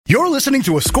You're listening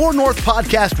to a Score North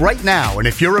podcast right now, and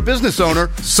if you're a business owner,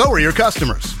 so are your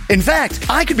customers. In fact,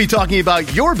 I could be talking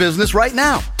about your business right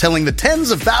now, telling the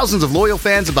tens of thousands of loyal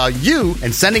fans about you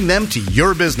and sending them to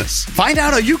your business. Find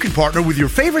out how you can partner with your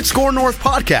favorite Score North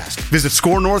podcast. Visit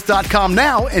scorenorth.com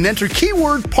now and enter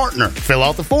keyword partner. Fill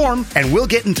out the form, and we'll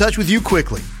get in touch with you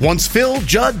quickly. Once Phil,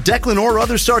 Judd, Declan, or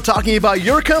others start talking about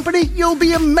your company, you'll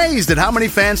be amazed at how many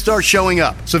fans start showing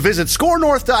up. So visit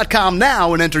scorenorth.com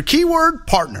now and enter keyword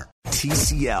partner.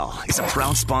 TCL is a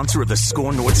proud sponsor of the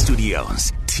Score North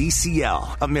Studios.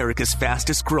 TCL, America's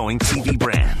fastest growing TV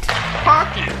brand.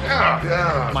 Hockey,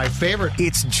 yeah. My favorite.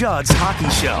 It's Judd's Hockey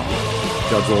Show.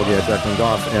 Judd Zolgad, Declan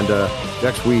Goff, and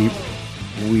Dex,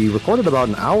 we recorded about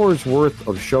an hour's worth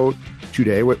of show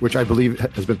today, which I believe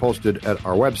has been posted at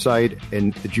our website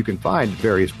and that you can find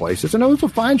various places. And it was a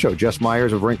fine show. Jess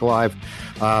Myers of Rink Live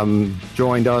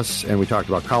joined us, and we talked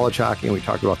about college hockey, and we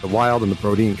talked about the Wild and the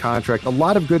Brodin contract. A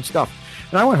lot of good stuff.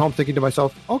 And I went home thinking to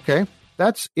myself, okay,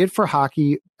 that's it for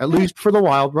hockey, at least for the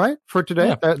Wild, right? For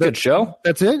today. Yeah, good show.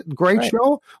 That's it. Great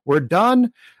show. We're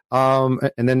done. And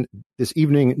then this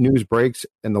evening news breaks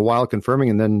and the Wild confirming,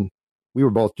 and then we were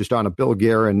both just on a Bill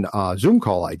Guerin Zoom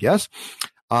call, I guess,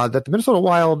 that the Minnesota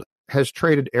Wild has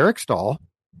traded Eric Staal.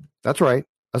 That's right,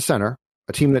 a center.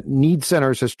 A team that needs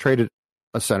centers has traded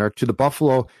a center to the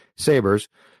Buffalo Sabres.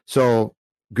 So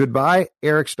goodbye,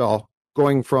 Eric Staal,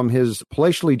 going from his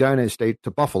palatially Edina estate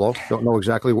to Buffalo. Don't know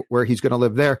exactly where he's going to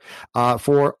live there.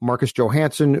 For Marcus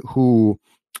Johansson, who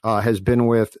has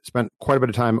spent quite a bit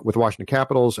of time with Washington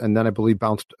Capitals, and then I believe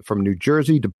bounced from New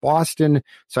Jersey to Boston,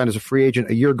 signed as a free agent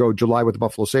a year ago, July, with the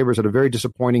Buffalo Sabres, had a very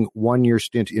disappointing one-year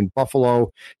stint in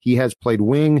Buffalo. He has played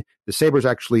wing. The Sabres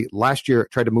actually last year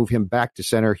tried to move him back to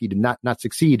center. He did not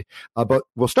succeed. But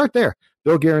we'll start there.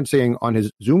 Bill Guerin saying on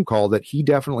his Zoom call that he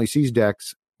definitely sees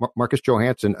Dex, Marcus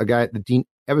Johansson, a guy that Dean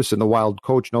Evason, the Wild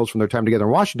coach, knows from their time together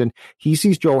in Washington. He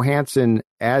sees Johansson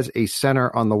as a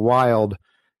center on the Wild.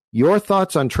 Your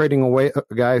thoughts on trading away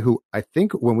a guy who I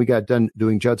think when we got done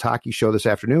doing Judd's Hockey Show this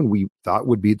afternoon, we thought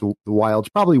would be the Wild's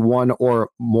probably one or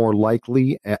more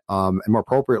likely and more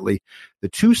appropriately the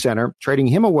two center, trading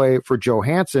him away for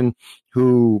Johansson,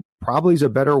 who probably is a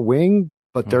better wing,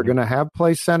 but they're going to have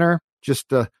play center. Just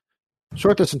to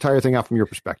sort this entire thing out from your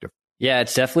perspective. Yeah,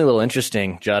 it's definitely a little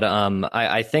interesting, Judd.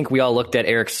 I think we all looked at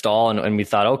Eric Staal and we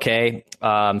thought, okay,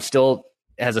 still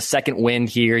has a second wind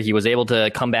here. He was able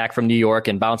to come back from New York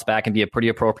and bounce back and be a pretty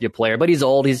appropriate player, but he's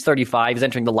old. He's 35. He's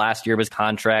entering the last year of his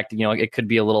contract. You know, it could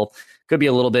be a little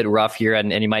bit rough here,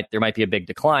 and there might be a big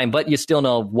decline, but you still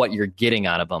know what you're getting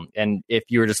out of him. And if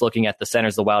you were just looking at the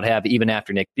centers the Wild have, even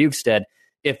after Nick Bjugstad,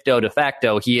 ifdo de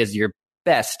facto, he is your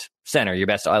best center,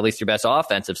 at least your best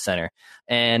offensive center.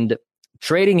 And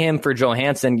trading him for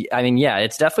Johansson, I mean, yeah,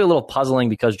 it's definitely a little puzzling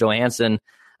because Johansson,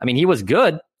 I mean, he was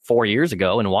good 4 years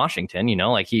ago in Washington,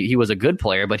 he was a good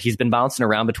player, but he's been bouncing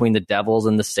around between the Devils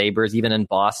and the Sabres, even in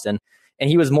Boston. And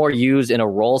he was more used in a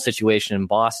role situation in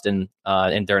Boston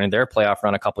and during their playoff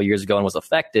run a couple years ago and was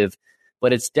effective.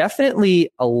 But it's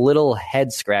definitely a little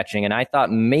head scratching. And I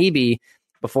thought maybe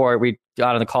before we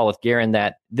got on the call with Guerin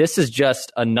that this is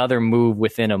just another move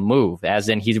within a move, as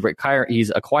in he's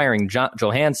acquiring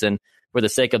Johansson for the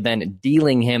sake of then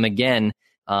dealing him again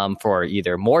for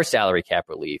either more salary cap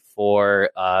relief for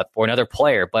another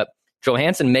player. But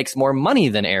Johansson makes more money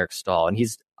than Eric Staal. And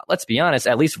he's, let's be honest,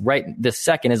 at least right this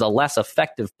second is a less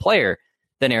effective player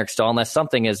than Eric Staal, unless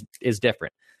something is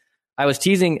different. I was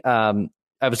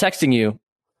texting you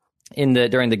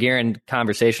during the Guerin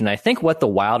conversation. I think what the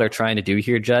Wild are trying to do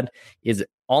here, Judd, is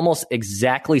almost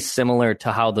exactly similar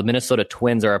to how the Minnesota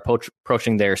Twins are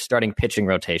approaching their starting pitching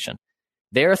rotation.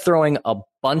 They're throwing a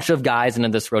bunch of guys into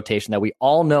this rotation that we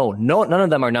all know. None of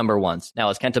them are number ones. Now,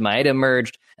 as Kenta Maeda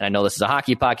emerged, and I know this is a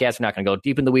hockey podcast, we're not going to go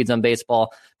deep in the weeds on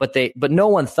baseball, but no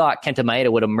one thought Kenta Maeda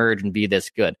would emerge and be this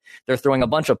good. They're throwing a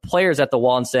bunch of players at the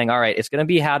wall and saying, all right, it's going to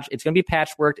be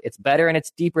patchworked. It's better and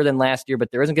it's deeper than last year,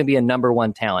 but there isn't going to be a number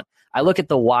one talent. I look at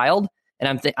the Wild,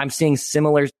 and I'm seeing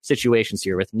similar situations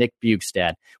here with Nick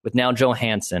Bjugstad, with now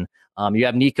Johansson. You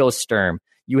have Nico Sturm.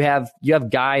 You have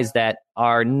guys that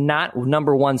are not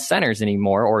number one centers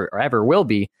anymore or ever will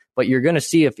be, but you're going to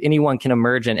see if anyone can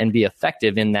emerge and be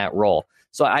effective in that role.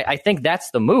 So I think that's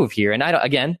the move here. And I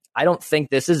don't think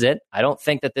this is it. I don't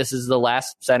think that this is the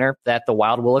last center that the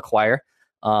Wild will acquire.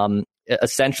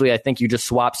 Essentially, I think you just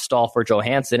swap Staal for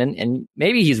Johansson, and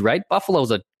maybe he's right.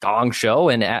 Buffalo's a gong show,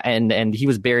 and he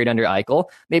was buried under Eichel.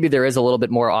 Maybe there is a little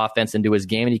bit more offense into his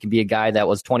game, and he can be a guy that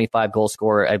was 25 goal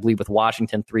scorer, I believe, with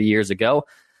Washington 3 years ago.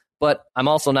 But I'm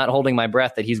also not holding my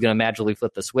breath that he's going to magically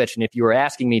flip the switch. And if you were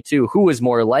asking me too, who is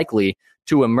more likely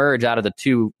to emerge out of the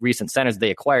two recent centers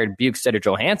they acquired, Bjugstad or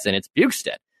Johansson, it's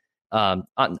Bjugstad.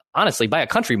 Honestly, by a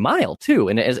country mile too,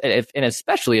 and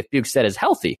especially if Bjugstad is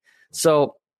healthy.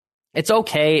 So it's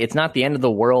okay. It's not the end of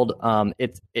the world.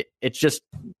 It's just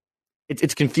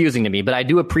it's confusing to me. But I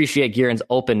do appreciate Guerin's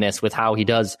openness with how he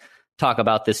does talk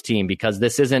about this team, because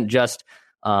this isn't just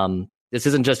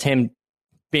him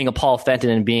being a Paul Fenton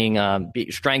and being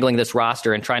strangling this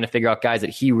roster and trying to figure out guys that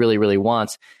he really, really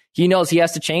wants. He knows he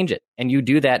has to change it, and you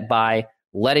do that by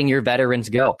letting your veterans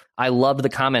go. I loved the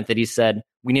comment that he said,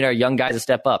 we need our young guys to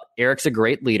step up. Eric's a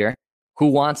great leader. Who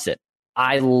wants it?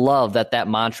 I love that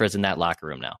mantra is in that locker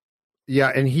room now.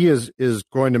 Yeah, and he is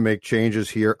going to make changes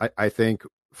here, I think,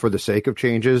 for the sake of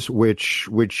changes, which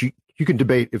you can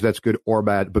debate if that's good or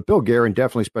bad. But Bill Guerin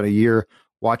definitely spent a year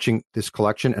watching this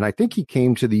collection, and I think he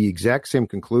came to the exact same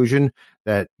conclusion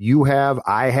that you have,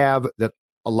 I have, that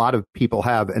a lot of people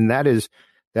have, and that is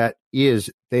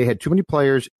they had too many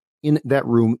players in that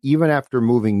room, even after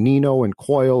moving Nino and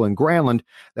Coyle and Granlund,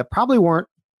 that probably weren't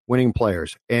winning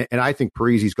players. And I think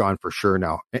Parise's gone for sure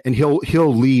now, and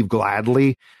he'll leave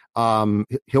gladly.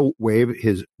 He'll waive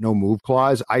his no move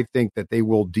clause. I think that they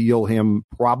will deal him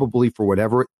probably for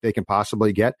whatever they can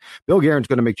possibly get. Bill Guerin's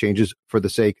going to make changes for the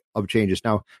sake of changes.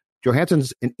 Now,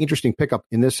 Johansson's an interesting pickup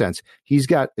in this sense. He's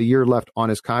got a year left on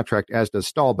his contract, as does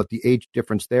Staal, but the age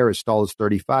difference there is Staal is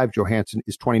 35, Johansson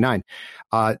is 29.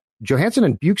 Johansson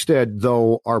and Bjugstad,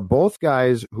 though, are both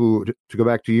guys who, to go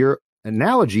back to your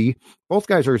analogy, both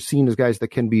guys are seen as guys that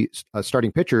can be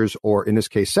starting pitchers, or in this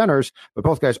case centers, but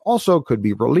both guys also could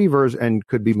be relievers and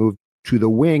could be moved to the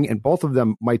wing, and both of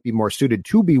them might be more suited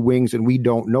to be wings, and we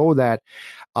don't know that.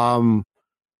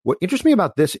 What interests me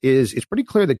about this is it's pretty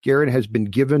clear that Guerin has been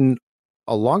given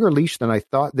a longer leash than I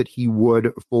thought that he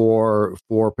would for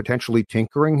potentially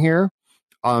tinkering here.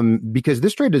 Because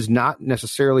this trade does not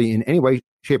necessarily in any way,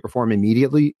 shape, or form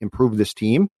immediately improve this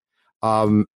team.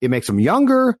 It makes them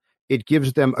younger. It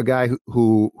gives them a guy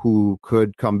who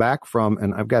could come back from,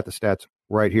 and I've got the stats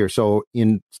right here. So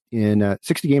in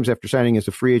 60 games after signing as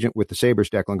a free agent with the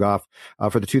Sabres, Declan Goff,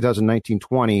 for the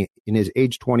 2019-20, in his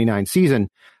age 29 season,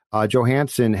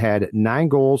 Johansson had 9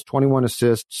 goals, 21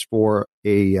 assists for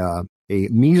a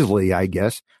measly, I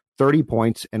guess, 30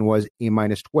 points, and was a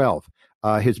 -12.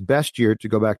 His best year, to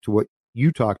go back to what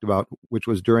you talked about, which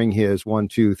was during his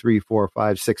 7-year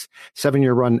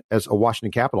run as a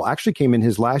Washington Capital, actually came in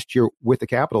his last year with the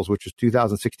Capitals, which was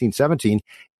 2016-17,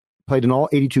 played in all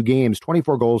 82 games,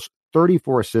 24 goals,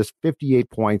 34 assists, 58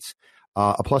 points,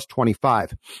 a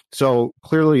 +25. So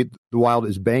clearly the Wild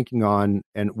is banking on,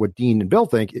 and what Dean and Bill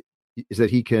think is that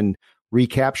he can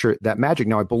recapture that magic.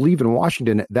 Now, I believe in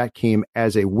Washington that came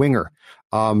as a winger.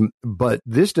 But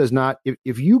this does not,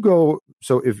 if you're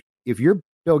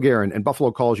Bill Guerin and Buffalo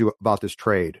calls you about this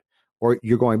trade, or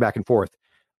you're going back and forth,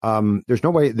 there's no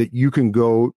way that you can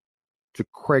go to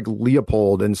Craig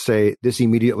Leopold and say this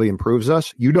immediately improves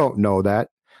us. You don't know that.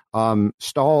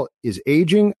 Staal is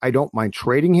aging. I don't mind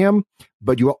trading him,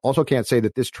 but you also can't say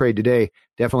that this trade today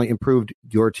definitely improved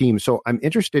your team. So I'm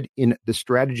interested in the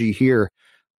strategy here.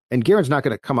 And Guerin's not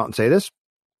going to come out and say this,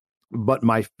 but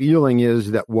my feeling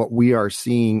is that what we are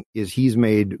seeing is he's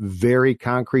made very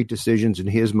concrete decisions in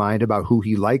his mind about who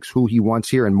he likes, who he wants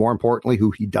here, and more importantly,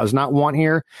 who he does not want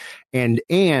here. And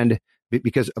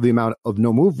because of the amount of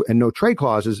no move and no trade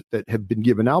clauses that have been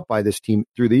given out by this team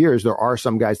through the years, there are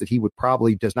some guys that he would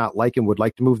probably does not like and would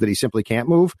like to move that he simply can't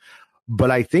move. But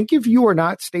I think if you are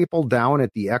not stapled down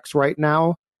at the X right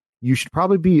now, you should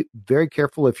probably be very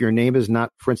careful if your name is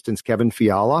not, for instance, Kevin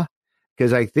Fiala,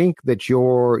 because I think that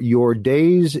your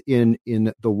days in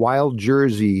the Wild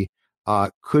jersey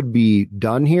could be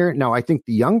done here. Now, I think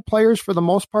the young players, for the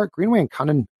most part, Greenway and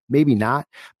Cunnin, maybe not,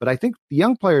 but I think the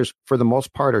young players, for the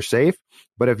most part, are safe.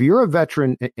 But if you're a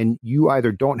veteran and you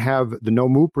either don't have the no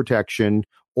move protection,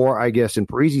 or I guess in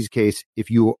Parise's case,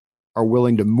 if you are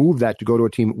willing to move that to go to a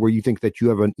team where you think that you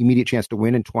have an immediate chance to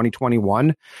win in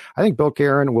 2021, I think Bill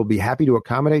Guerin will be happy to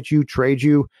accommodate you, trade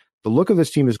you. The look of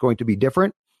this team is going to be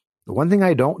different. The one thing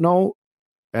I don't know,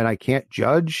 and I can't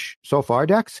judge so far,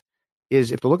 Dex,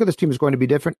 is if the look of this team is going to be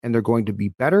different and they're going to be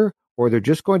better, or they're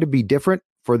just going to be different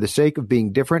for the sake of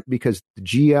being different because the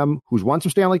GM, who's won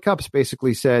some Stanley Cups,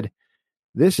 basically said,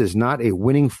 this is not a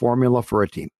winning formula for a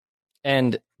team.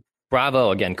 And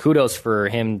bravo, again, kudos for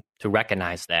him to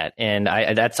recognize that. And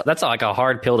that's like a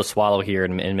hard pill to swallow here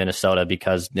in Minnesota,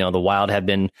 because the Wild have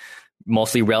been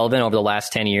mostly relevant over the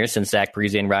last 10 years since Zach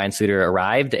Parise and Ryan Suter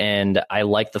arrived. And I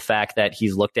like the fact that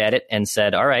he's looked at it and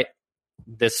said, all right,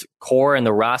 this core and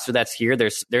the roster that's here,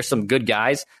 there's some good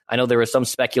guys. I know there was some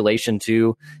speculation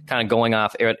too, kind of going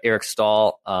off Eric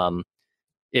Staal,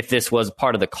 if this was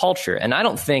part of the culture. And I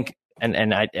don't think,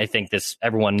 and I think this,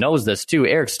 everyone knows this too,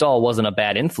 Eric Staal wasn't a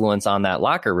bad influence on that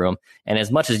locker room. And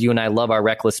as much as you and I love our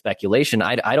reckless speculation,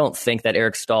 I don't think that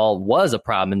Eric Staal was a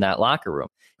problem in that locker room.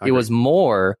 Okay. It was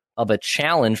more of a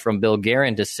challenge from Bill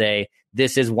Guerin to say,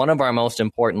 this is one of our most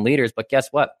important leaders, but guess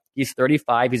what? He's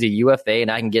 35, he's a UFA,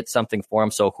 and I can get something for him.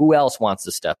 So who else wants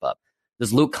to step up?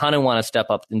 Does Luke Cunnin want to step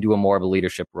up and do a more of a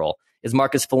leadership role? Is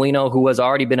Marcus Foligno, who has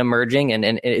already been emerging,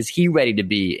 and is he ready to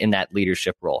be in that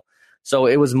leadership role? So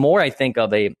it was more, I think,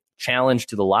 of a challenge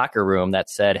to the locker room that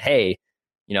said, hey,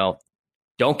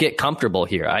 don't get comfortable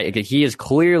here. He is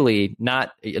clearly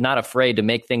not afraid to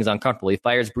make things uncomfortable. He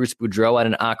fires Bruce Boudreau at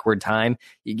an awkward time.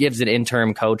 He gives an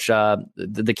interim coach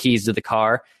the keys to the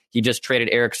car. He just traded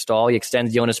Eric Staal. He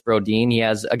extends Jonas Brodin. He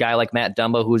has a guy like Matt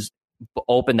Dumba who's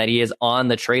open that he is on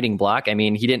the trading block. I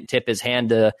mean, he didn't tip his hand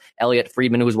to Elliot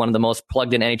Friedman, who was one of the most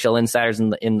plugged in NHL insiders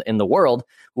in the world,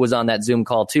 who was on that Zoom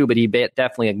call too. But he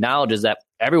definitely acknowledges that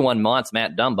everyone wants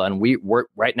Matt Dumba, and we're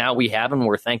right now we have him.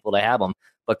 We're thankful to have him.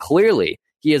 But clearly,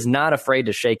 he is not afraid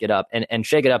to shake it up and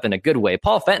shake it up in a good way.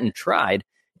 Paul Fenton tried,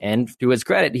 and to his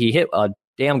credit, he hit a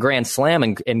damn grand slam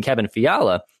in Kevin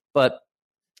Fiala. But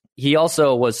he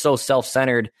also was so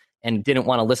self-centered and didn't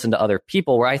want to listen to other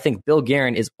people, where I think Bill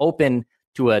Guerin is open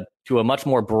to a much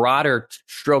more broader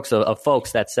strokes of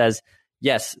folks that says,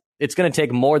 yes, it's going to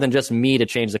take more than just me to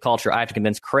change the culture. I have to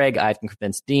convince Craig. I have to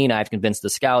convince Dean. I have to convince the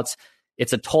scouts.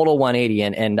 It's a total 180.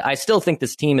 And I still think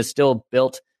this team is still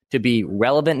built to be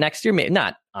relevant next year. Maybe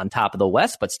not on top of the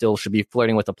West, but still should be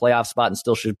flirting with a playoff spot and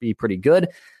still should be pretty good.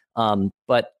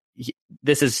 But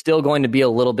this is still going to be a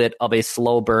little bit of a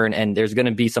slow burn, and there's going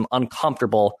to be some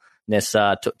uncomfortableness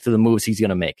to the moves he's going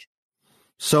to make.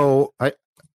 So I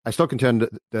still contend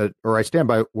that, or I stand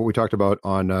by what we talked about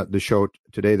on the show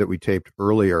today that we taped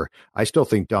earlier. I still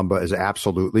think Dumba is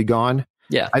absolutely gone.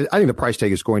 Yeah, I think the price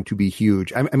tag is going to be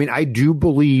huge. I mean, I do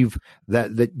believe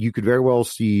that you could very well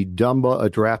see Dumba, a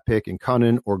draft pick, and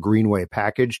Cunnin or Greenway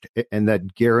packaged, and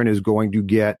that Guerin is going to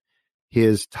get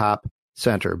his top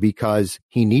center because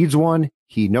he needs one.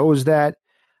 He knows that.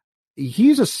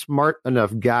 He's a smart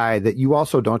enough guy that you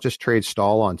also don't just trade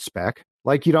Staal on spec.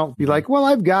 Like, you don't be like, well,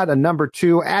 I've got a number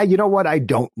two. You know what? I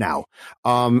don't now.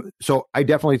 So I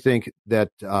definitely think that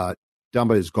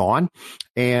Dumba is gone.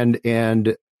 And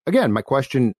again, my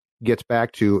question gets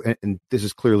back to, and this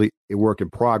is clearly a work in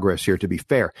progress here, to be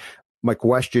fair. My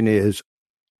question is,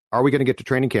 are we going to get to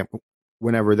training camp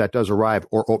whenever that does arrive,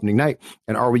 or opening night?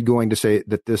 And are we going to say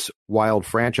that this Wild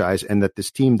franchise and that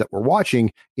this team that we're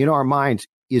watching in our minds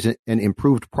is an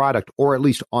improved product, or at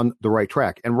least on the right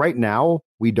track? And right now,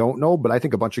 we don't know, but I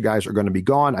think a bunch of guys are going to be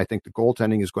gone. I think the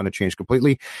goaltending is going to change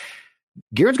completely.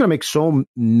 Guerin's going to make so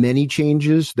many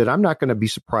changes that I'm not going to be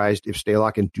surprised if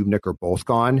Stalock and Dubnyk are both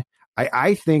gone.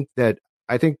 I think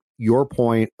your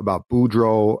point about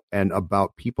Boudreau and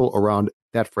about people around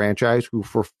that franchise who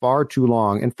for far too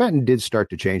long, and Fenton did start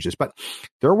to change this, but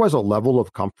there was a level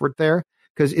of comfort there,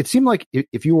 because it seemed like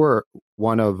if you were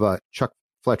one of Chuck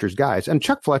Fletcher's guys, and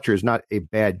Chuck Fletcher is not a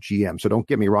bad GM, so don't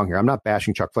get me wrong here. I'm not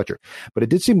bashing Chuck Fletcher, but it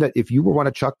did seem that if you were one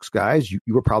of Chuck's guys, you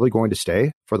were probably going to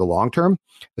stay for the long term,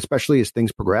 especially as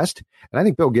things progressed. And I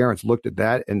think Bill Guerin's looked at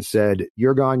that and said,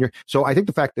 you're gone. So I think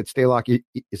the fact that Stalock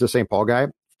is a St. Paul guy,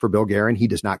 for Bill Guerin, he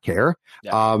does not care.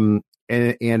 Yeah.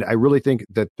 And I really think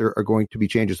that there are going to be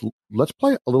changes. Let's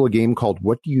play a little game called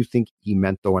What Do You Think He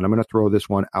Meant, though? And I'm going to throw this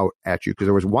one out at you, because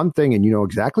there was one thing, and you know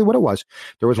exactly what it was.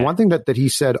 There was one thing that he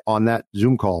said on that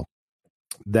Zoom call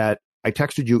that I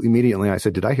texted you immediately. I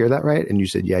said, did I hear that right? And you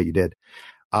said, yeah, you did.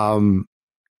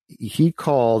 He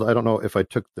called, I don't know if I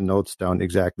took the notes down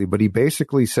exactly, but he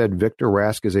basically said Victor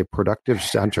Rask is a productive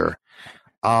center.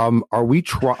 Are we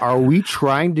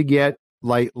trying to get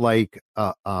like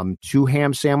 2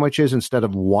 ham sandwiches instead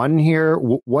of one here?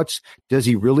 Does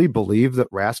he really believe that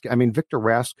Rask? I mean, Victor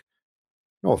Rask,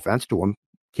 no offense to him,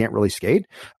 can't really skate.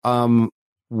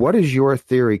 What is your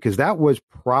theory? Because that was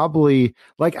probably,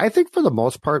 like, I think for the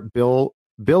most part, Bill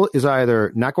is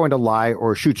either not going to lie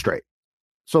or shoot straight.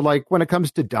 So, like, when it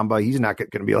comes to Dumba, he's not going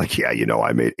to be like, yeah,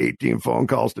 I made 18 phone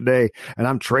calls today and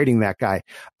I'm trading that guy.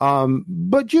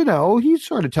 But, he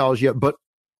sort of tells you. But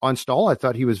on Staal, I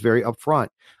thought he was very upfront.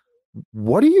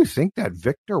 What do you think that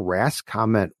Victor Rask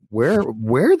comment, where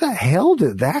the hell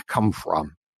did that come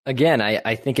from? Again,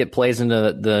 I think it plays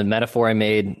into the metaphor I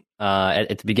made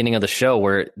at the beginning of the show,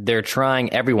 where they're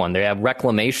trying everyone. They have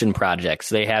reclamation projects.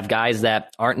 They have guys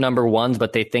that aren't number ones,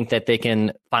 but they think that they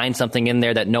can find something in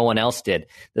there that no one else did.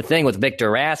 The thing with Victor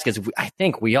Rask is I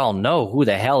think we all know who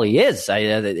the hell he is.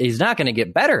 He's not going to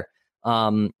get better.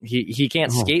 He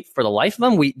can't skate for the life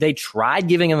of him. They tried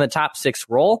giving him a top 6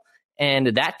 role. and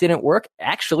that didn't work.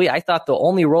 Actually, I thought the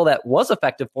only role that was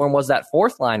effective for him was that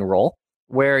fourth line role,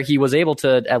 where he was able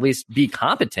to at least be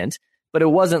competent. But it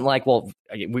wasn't like, well,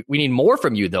 we need more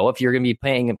from you, though. If you're going to be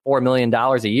paying $4 million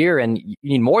a year and you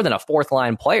need more than a fourth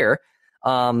line player,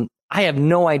 I have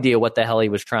no idea what the hell he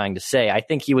was trying to say. I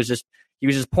think he was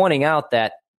just pointing out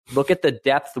that look at the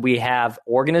depth we have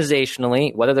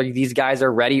organizationally, whether these guys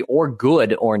are ready or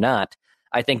good or not.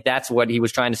 I think that's what he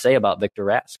was trying to say about Victor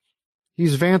Rask.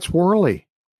 He's Vance Worley.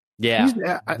 Yeah,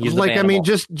 he's like, I mean,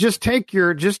 just take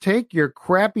your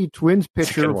crappy Twins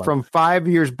pitcher from 5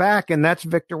 years back, and that's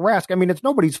Victor Rask. I mean, it's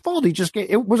nobody's fault.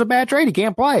 It was a bad trade. He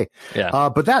can't play. Yeah.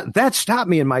 But that stopped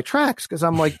me in my tracks because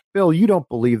I'm like, Bill, you don't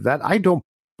believe that. I don't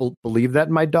believe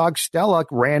that. My dog Stella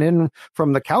ran in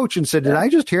from the couch and said, "Did I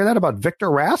just hear that about Victor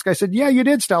Rask?" I said, "Yeah, you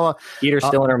did, Stella." Eater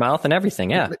still in her mouth and everything.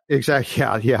 Yeah, exactly.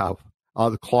 Yeah.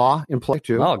 The claw in play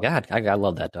too. Oh God, I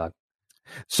love that dog.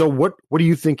 So what do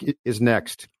you think is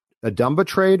next? A Dumba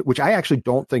trade, which I actually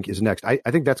don't think is next. I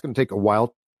think that's going to take a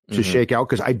while to shake out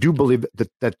because I do believe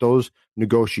that those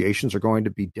negotiations are going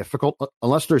to be difficult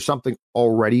unless there's something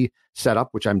already set up,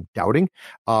 which I'm doubting.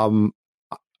 I'm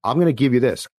going to give you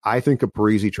this. I think a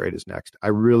Parise trade is next. I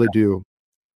really do.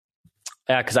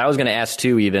 Yeah, because I was going to ask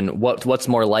too, even what's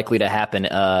more likely to happen,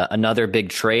 another big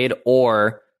trade,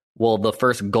 or will the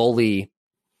first goalie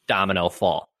domino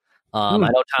fall? I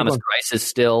know Thomas Greiss is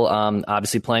still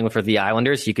obviously playing for the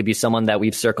Islanders. He could be someone that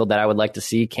we've circled that I would like to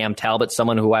see. Cam Talbot,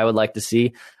 someone who I would like to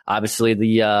see. Obviously,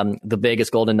 the Vegas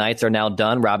Golden Knights are now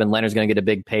done. Robin Leonard's going to get a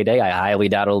big payday. I highly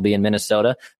doubt it'll be in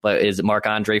Minnesota. But is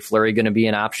Marc-Andre Fleury going to be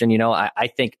an option? You know, I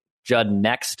think Judd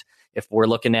next. If we're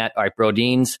looking at, all right,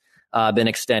 Brodin's been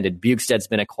extended. Bukestad's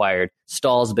been acquired.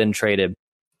 Staal's been traded.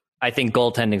 I think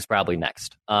goaltending's probably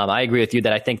next. I agree with you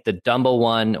that I think the Dumba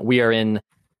one,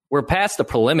 we're past the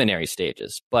preliminary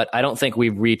stages, but I don't think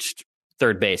we've reached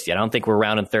third base yet. I don't think we're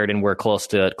rounding third and we're close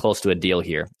to a deal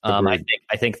here. I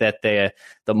think that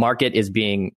the market has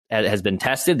been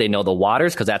tested. They know the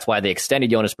waters because that's why they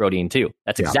extended Jonas Brodin too.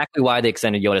 That's exactly why they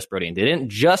extended Jonas Brodin. They didn't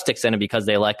just extend him because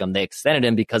they like him. They extended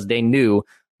him because they knew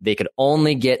they could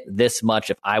only get this much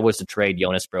if I was to trade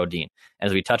Jonas Brodin.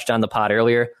 As we touched on the pod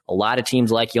earlier, a lot of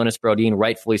teams like Jonas Brodin,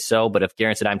 rightfully so. But if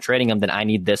Guerin said, I'm trading him, then I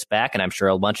need this back. And I'm sure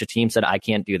a bunch of teams said, I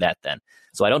can't do that then.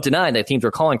 So I don't deny that teams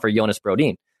were calling for Jonas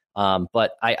Brodin.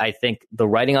 But I think the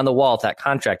writing on the wall of that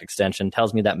contract extension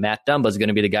tells me that Matt Dumba is going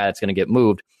to be the guy that's going to get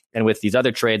moved. And with these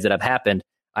other trades that have happened,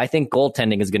 I think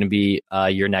goaltending is going to be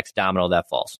your next domino that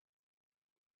falls.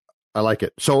 I like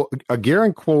it. So a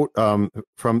Guerin quote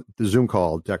from the Zoom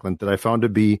call, Declan, that I found to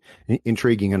be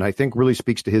intriguing and I think really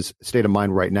speaks to his state of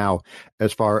mind right now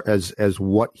as far as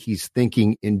what he's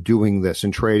thinking in doing this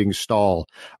and trading Staal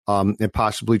and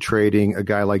possibly trading a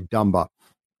guy like Dumba,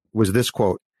 was this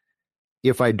quote: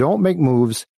 "If I don't make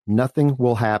moves, nothing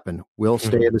will happen. We'll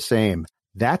stay the same.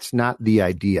 That's not the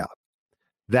idea."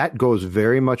 That goes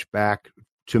very much back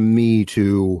to me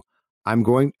to I'm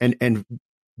going and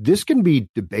this can be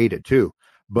debated too,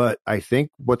 but I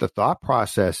think what the thought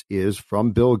process is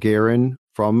from Bill Guerin,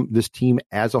 from this team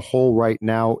as a whole right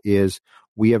now, is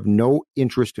we have no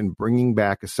interest in bringing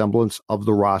back a semblance of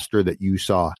the roster that you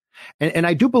saw. And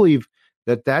I do believe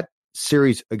that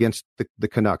series against the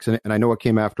Canucks, and I know it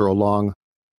came after a long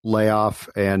layoff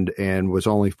and was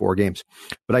only 4 games,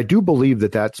 but I do believe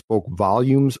that spoke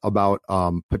volumes about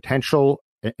potential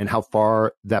and how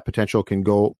far that potential can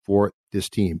go for this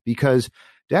team. Because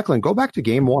Declan, go back to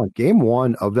game one. Game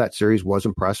one of that series was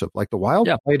impressive. Like the Wild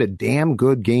played a damn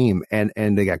good game and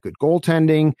they got good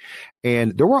goaltending.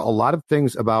 And there were a lot of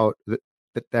things about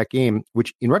that game,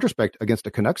 which in retrospect against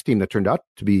a Canucks team that turned out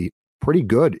to be pretty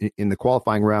good in the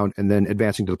qualifying round and then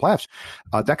advancing to the playoffs.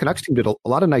 That Canucks team did a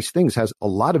lot of nice things, has a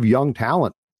lot of young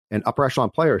talent and upper echelon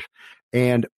players.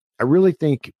 And I really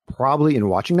think probably in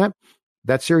watching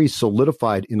that series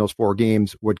solidified in those 4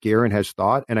 games what Guerin has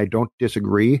thought, and I don't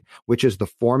disagree, which is the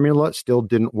formula still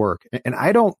didn't work. And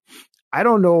I don't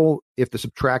know if the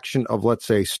subtraction of, let's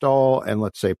say, Staal and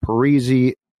let's say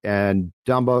Parise and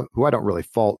Dumba, who I don't really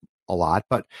fault a lot,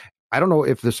 but I don't know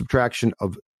if the subtraction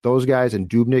of those guys and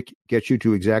Dubnyk gets you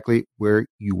to exactly where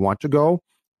you want to go,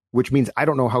 which means I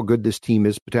don't know how good this team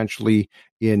is potentially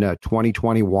in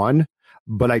 2021.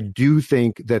 But I do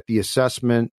think that the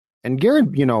assessment, and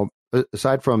Guerin,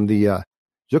 aside from the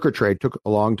Zucker trade, took a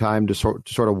long time to sort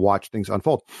of watch things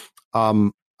unfold.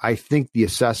 I think the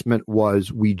assessment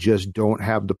was we just don't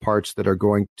have the parts that are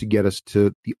going to get us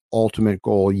to the ultimate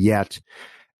goal yet.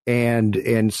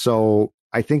 And so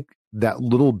I think that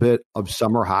little bit of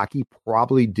summer hockey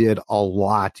probably did a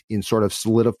lot in sort of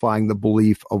solidifying the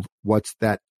belief of what's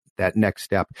that next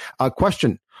step.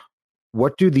 Question.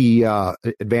 What do the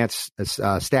advanced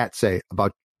stats say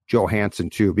about Johansson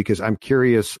too? Because I'm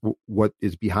curious what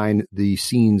is behind the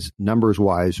scenes numbers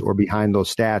wise or behind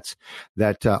those stats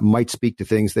that might speak to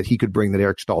things that he could bring that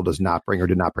Eric Staal does not bring or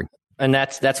did not bring. And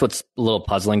that's what's a little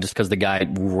puzzling, just because the guy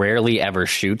rarely ever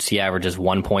shoots. He averages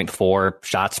 1.4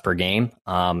 shots per game.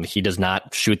 He does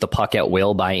not shoot the puck at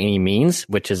will by any means,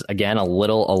 which is, again, a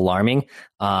little alarming,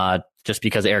 just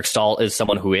because Eric Staal is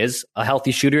someone who is a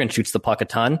healthy shooter and shoots the puck a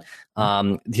ton.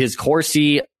 His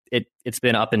Corsi, it's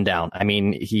been up and down. I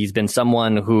mean, he's been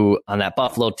someone who on that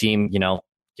Buffalo team,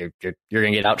 you're going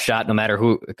to get outshot no matter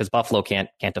who, because Buffalo can't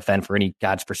defend for any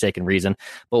God's forsaken reason.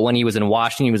 But when he was in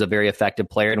Washington, he was a very effective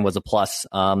player and was a plus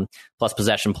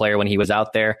possession player when he was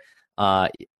out there. I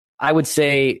would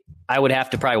say I would have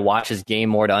to probably watch his game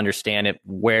more to understand it.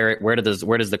 Where does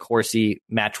the Corsi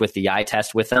match with the eye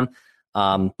test with him?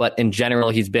 But in general,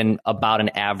 he's been about an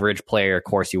average player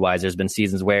Corsi wise. There's been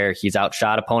seasons where he's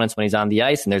outshot opponents when he's on the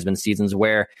ice, and there's been seasons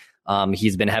where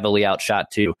he's been heavily outshot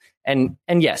too. And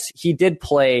yes, he did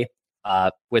play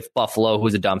with Buffalo,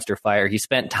 who's a dumpster fire. He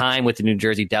spent time with the New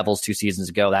Jersey Devils 2 seasons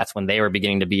ago. That's when they were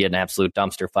beginning to be an absolute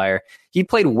dumpster fire. He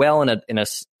played well in a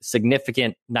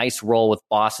significant, nice role with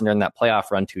Boston during that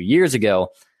playoff run 2 years ago.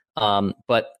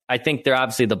 But I think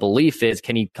obviously the belief is,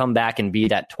 can he come back and be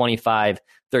that 25,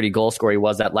 30 goal scorer he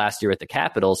was that last year at the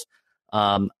Capitals?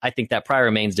 I think that probably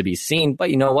remains to be seen. But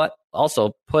you know what?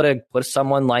 Also, put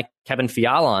someone like Kevin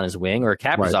Fiala on his wing or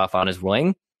Kaprizov on his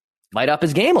wing, might up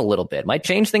his game a little bit, might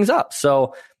change things up.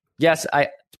 So, yes,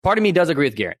 part of me does agree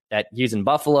with Garrett that he's in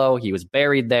Buffalo. He was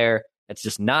buried there. It's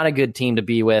just not a good team to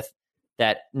be with.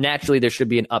 That naturally there should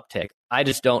be an uptick. I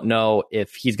just don't know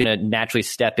if he's going to naturally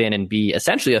step in and be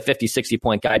essentially a 50,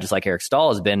 60-point guy, just like Eric Staal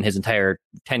has been his entire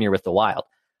tenure with the Wild.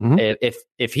 Mm-hmm.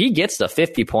 If he gets the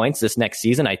 50 points this next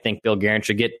season, I think Bill Guerin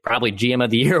should get probably GM of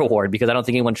the Year award, because I don't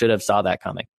think anyone should have saw that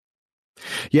coming.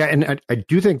 Yeah, and I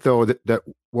do think, though, that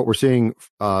what we're seeing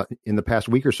in the past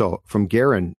week or so from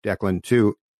Guerin, Declan,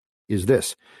 too, is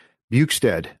this.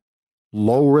 Bukestad,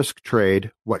 low-risk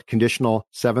trade, conditional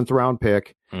 7th-round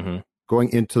pick, going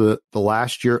into the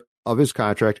last year of his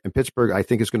contract, and Pittsburgh, I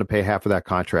think, is going to pay half of that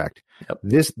contract.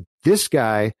 Yep. This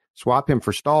guy, swap him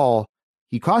for Staal,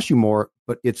 he costs you more,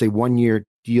 but it's a 1-year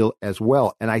deal as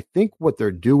well. And I think what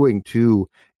they're doing, too,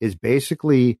 is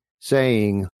basically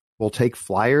saying, we'll take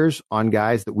flyers on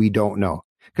guys that we don't know.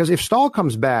 Because if Staal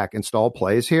comes back and Staal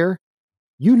plays here,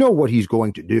 you know what he's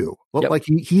going to do. Yep. Like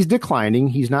he's declining.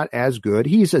 He's not as good.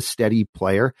 He's a steady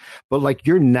player, but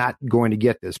you're not going to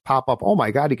get this pop up. Oh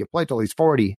my God, he could play till he's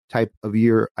 40 type of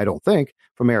year. I don't think,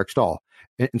 from Eric Staal.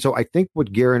 And so I think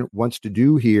what Guerin wants to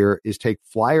do here is take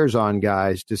flyers on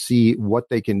guys to see what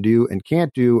they can do and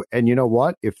can't do. And you know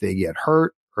what? If they get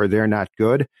hurt or they're not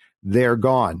good, they're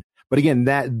gone. But again,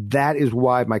 that is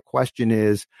why my question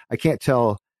is, I can't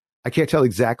tell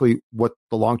exactly what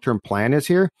the long-term plan is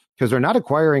here, because they're not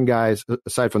acquiring guys,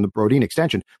 aside from the Brodin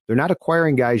extension, they're not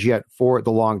acquiring guys yet for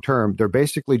the long term. They're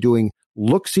basically doing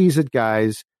look-sees at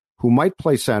guys who might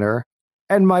play center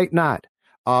and might not.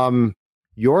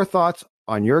 Your thoughts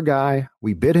on your guy?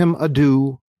 We bid him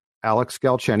adieu, Alex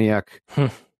Galchenyuk.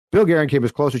 Bill Guerin came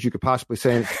as close as you could possibly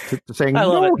say to saying,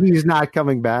 no, he's not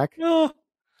coming back.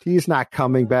 He's not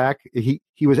coming back. He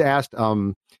was asked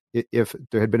if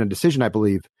there had been a decision, I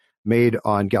believe, made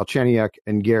on Galchenyuk,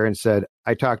 and Guerin said,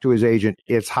 I talked to his agent.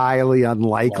 It's highly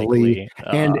unlikely.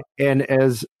 And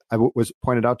as was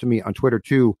pointed out to me on Twitter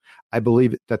too, I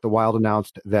believe that the Wild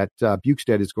announced that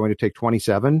Bukestad is going to take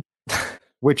 27,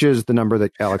 which is the number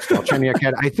that Alex Galchenyuk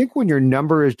had. I think when your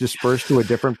number is dispersed to a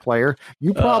different player,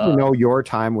 you probably know your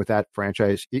time with that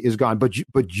franchise is gone.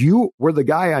 But you were the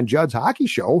guy on Judd's hockey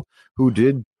show who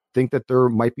did think that there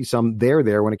might be some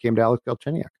there when it came to Alex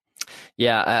Galchenyuk.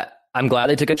 Yeah, I'm glad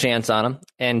they took a chance on him.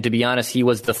 And to be honest, he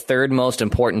was the 3rd most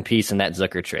important piece in that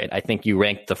Zucker trade. I think you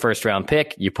ranked the 1st-round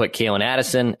pick, you put Kalen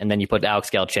Addison, and then you put Alex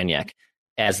Galchenyuk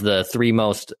as the 3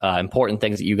 most important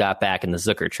things that you got back in the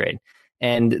Zucker trade.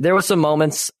 And there were some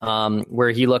moments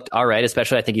where he looked all right,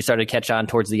 especially I think he started to catch on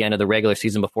towards the end of the regular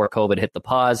season before COVID hit the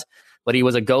pause. But he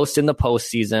was a ghost in the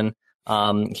postseason.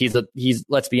 He's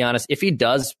let's be honest, if he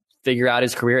does figure out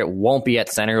his career, it won't be at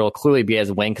center. It'll clearly be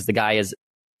as wing, because the guy is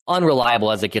unreliable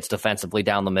as it gets defensively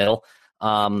down the middle.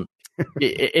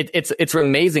 It's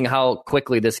amazing how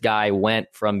quickly this guy went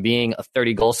from being a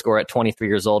 30 goal scorer at 23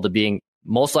 years old to being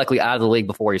most likely out of the league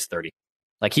before he's 30.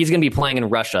 He's going to be playing in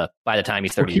Russia by the time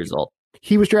he's 30 years old.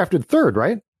 He was drafted 3rd,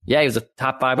 right? Yeah, he was a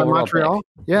top 5 overall Montreal.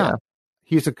 Yeah.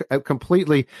 He's a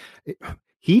completely.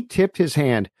 He tipped his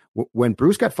hand when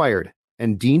Bruce got fired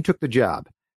and Dean took the job.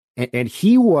 and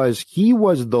he was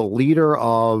the leader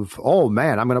of, oh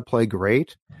man, I'm going to play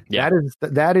great. Yeah.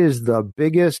 That is the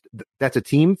biggest. That's a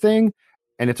team thing,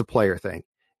 and it's a player thing.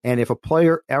 And if a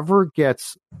player ever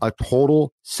gets a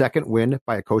total second win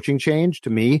by a coaching change, to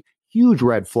me, huge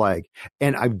red flag.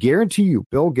 And I guarantee you,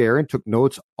 Bill Guerin took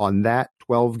notes on that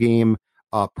 12-game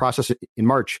process in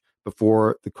March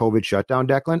before the COVID shutdown,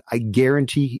 Declan. I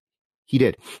guarantee he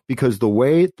did, because the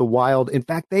way the Wild, in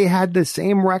fact, they had the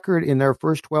same record in their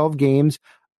first 12 games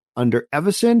under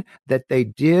Evason that they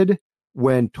did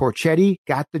when Torchetti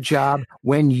got the job,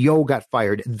 when Yo got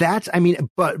fired.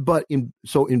 But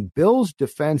in Bill's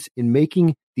defense, in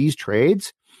making these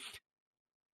trades,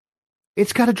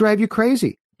 it's got to drive you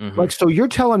crazy. Mm-hmm. Like, so you are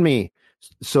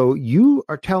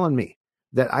telling me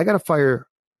that I got to fire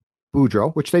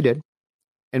Boudreau, which they did,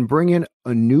 and bring in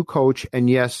a new coach. And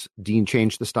yes, Dean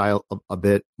changed the style a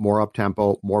bit, more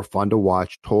up-tempo, more fun to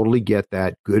watch. Totally get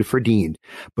that. Good for Dean.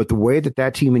 But the way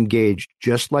that team engaged,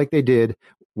 just like they did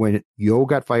when Yo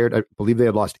got fired, I believe they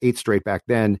had lost 8 straight back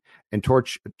then, and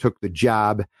Torch took the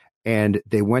job, and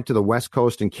they went to the West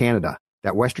Coast in Canada,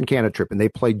 that Western Canada trip, and they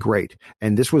played great.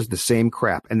 And this was the same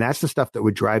crap. And that's the stuff that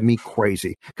would drive me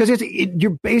crazy, because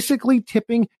you're basically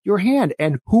tipping your hand.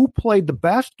 And who played the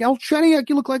best? Galchenyuk.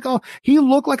 He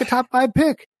looked like a top 5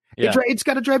 pick. Yeah. It's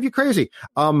got to drive you crazy.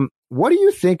 What do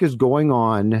you think is going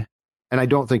on? And I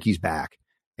don't think he's back.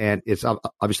 And it's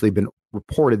obviously been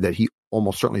reported that he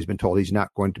almost certainly has been told he's not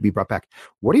going to be brought back.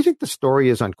 What do you think the story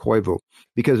is on Koivu?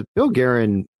 Because Bill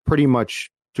Guerin, pretty much,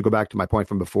 to go back to my point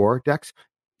from before, Dex,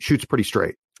 shoots pretty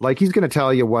straight. Like, he's going to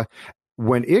tell you what,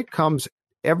 when it comes,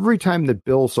 every time that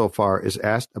Bill so far is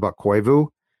asked about Koivu,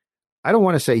 I don't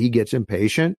want to say he gets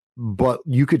impatient, but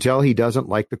you could tell he doesn't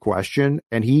like the question.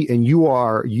 And you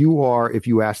are, if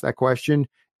you ask that question,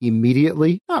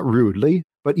 immediately, not rudely,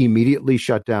 but immediately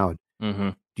shut down. Mm-hmm.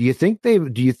 Do you think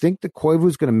that Koivu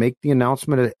is going to make the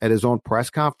announcement at his own press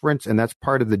conference, and that's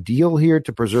part of the deal here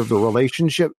to preserve the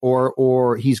relationship,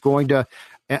 or he's going to?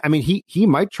 I mean, he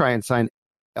might try and sign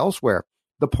elsewhere.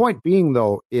 The point being,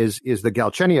 though, is the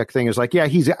Galchenyuk thing is like, yeah,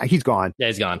 he's gone. Yeah,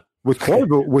 he's gone. With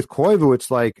Koivu, it's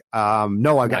like,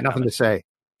 no, I've got nothing to say.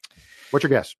 What's your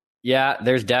guess? Yeah,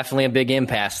 there's definitely a big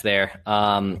impasse there.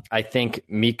 I think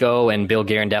Mikko and Bill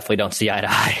Guerin definitely don't see eye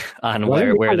to eye on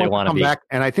where they want to be. Back,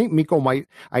 and I think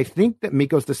that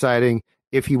Mikko's deciding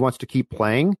if he wants to keep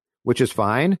playing, which is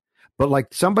fine. But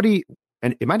like somebody,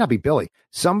 and it might not be Billy,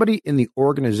 somebody in the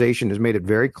organization has made it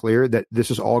very clear that this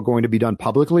is all going to be done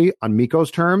publicly on Mikko's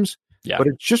terms. Yeah. But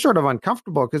it's just sort of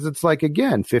uncomfortable because it's like,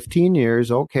 again, 15 years,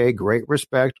 okay, great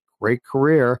respect, great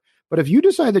career. But if you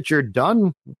decide that you're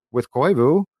done with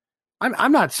Koivu,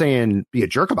 I'm not saying be a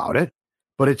jerk about it,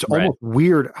 but it's almost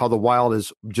weird how the Wild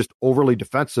is just overly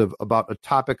defensive about a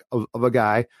topic of a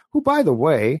guy who, by the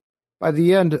way, by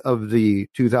the end of the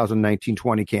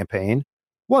 2019-20 campaign,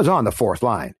 was on the 4th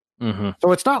line. Mm-hmm.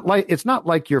 So it's not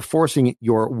like you're forcing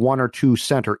your 1 or 2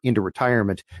 center into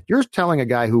retirement. You're telling a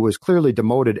guy who was clearly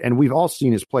demoted, and we've all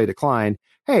seen his play decline,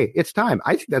 hey, it's time.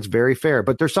 I think that's very fair.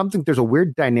 But there's a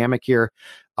weird dynamic here.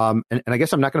 And I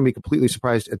guess I'm not going to be completely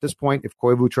surprised at this point if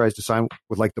Koivu tries to sign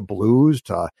with like the Blues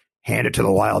to hand it to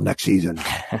the Wild next season.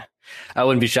 I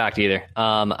wouldn't be shocked either.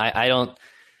 I don't.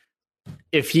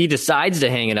 If he decides to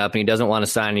hang it up and he doesn't want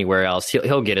to sign anywhere else,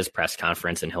 he'll get his press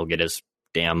conference and he'll get his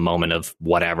damn moment of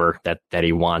whatever that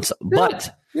he wants.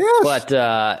 But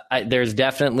there's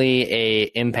definitely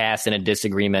a impasse and a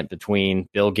disagreement between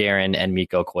Bill Guerin and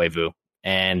Mikko Koivu.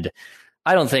 And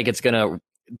I don't think it's going to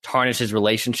tarnish his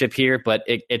relationship here, but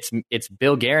it's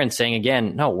Bill Guerin saying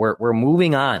again, no, we're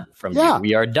moving on from you.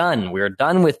 We are done. We're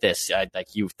done with this.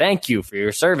 Thank you for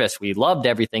your service. We loved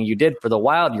everything you did for the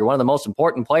Wild. You're one of the most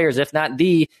important players, if not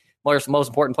the most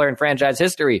important player in franchise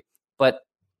history. But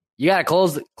you got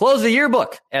to close the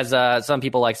yearbook, as some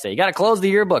people like to say. You got to close the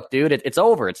yearbook, dude. It's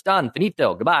over. It's done.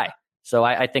 Finito. Goodbye. So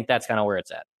I think that's kind of where it's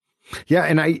at. Yeah,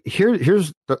 and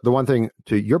here's the one thing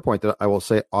to your point that I will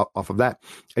say off of that.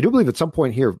 I do believe at some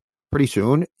point here, pretty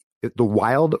soon, the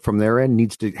Wild from their end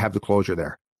needs to have the closure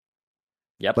there.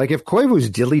 Yep. Like if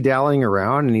Koivu's dilly-dallying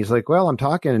around and he's like, well, I'm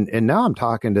talking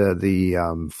to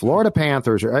the Florida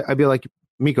Panthers, I'd be like,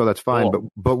 Mikko, that's fine, cool.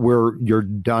 but you're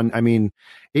done. I mean,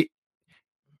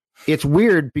 it's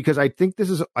weird because I think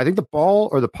the ball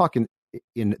or the puck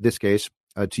in this case,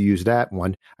 to use that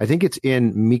one, I think it's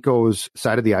in Mikko's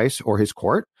side of the ice or his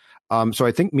court. So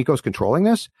I think Mikko's controlling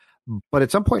this, but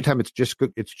at some point in time, it's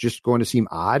just going to seem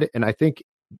odd. And I think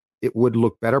it would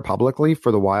look better publicly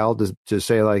for the Wild to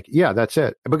say like, yeah, that's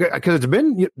it. Because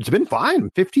it's been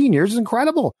fine. 15 years is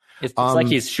incredible. It's like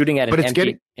he's shooting at an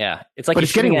empty. It's like he's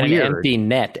shooting at an empty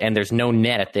net, and there's no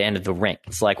net at the end of the rink.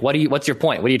 It's like, what's your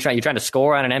point? What are you trying? You're trying to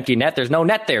score on an empty net? There's no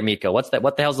net there, Miko. What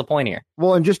the hell's the point here?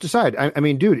 Well, and just decide. I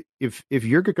mean, dude, if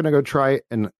you're going to go try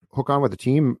and hook on with a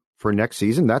team for next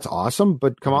season, that's awesome.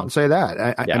 But come out and say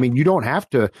that. I mean, you don't have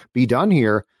to be done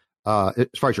here as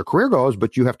far as your career goes,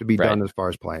 but you have to be done as far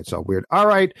as playing. So weird. All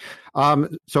right.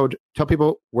 So tell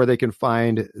people where they can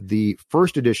find the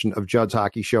first edition of Judd's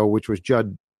Hockey Show, which was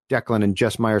Judd, Declan, and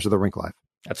Jess Myers of the Rink Live.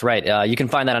 That's right. You can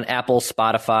find that on Apple,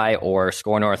 Spotify, or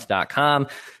scorenorth.com.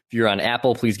 If you're on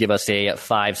Apple, please give us a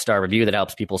 5-star review. That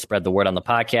helps people spread the word on the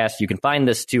podcast. You can find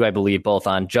this too, I believe, both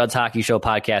on Judd's Hockey Show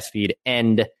podcast feed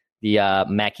and the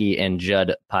Mackie and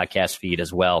Judd podcast feed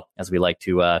as well, as we like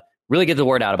to really get the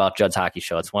word out about Judd's Hockey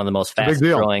Show. It's one of the most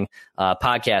fast-growing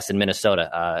podcasts in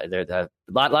Minnesota. There's a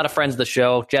lot of friends of the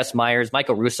show. Jess Myers,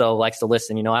 Michael Russo likes to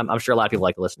listen. You know, I'm sure a lot of people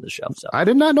like to listen to the show. So I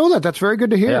did not know that. That's very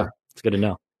good to hear. Yeah, it's good to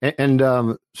know. And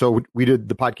so we did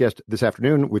the podcast this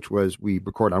afternoon, which was we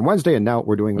record on Wednesday, and now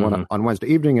we're doing one on Wednesday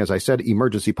evening. As I said,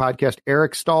 emergency podcast.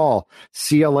 Eric Staal,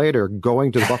 see you later,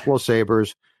 going to the Buffalo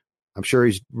Sabres. I'm sure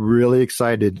he's really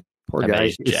excited. Poor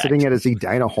guy. He's sitting at his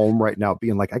Edina home right now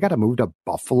being like, I got to move to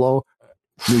Buffalo,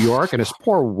 New York. And his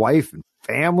poor wife and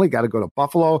family got to go to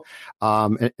Buffalo.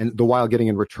 And the Wild getting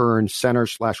in return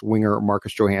center/winger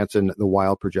Marcus Johansson. The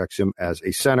Wild projects him as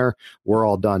a center. We're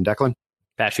all done. Declan?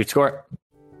 Pass, shoot, score.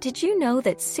 Did you know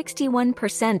that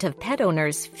 61% of pet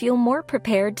owners feel more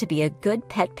prepared to be a good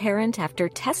pet parent after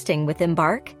testing with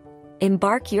Embark?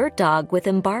 Embark your dog with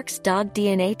Embark's dog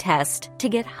DNA test to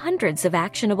get hundreds of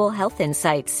actionable health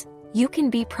insights. You can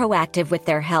be proactive with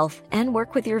their health and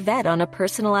work with your vet on a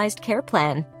personalized care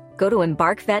plan. Go to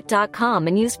EmbarkVet.com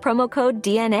and use promo code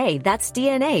DNA, that's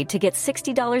DNA, to get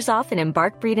 $60 off an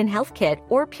Embark Breed and Health Kit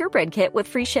or Purebred Kit with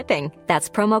free shipping. That's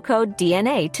promo code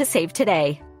DNA to save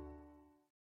today.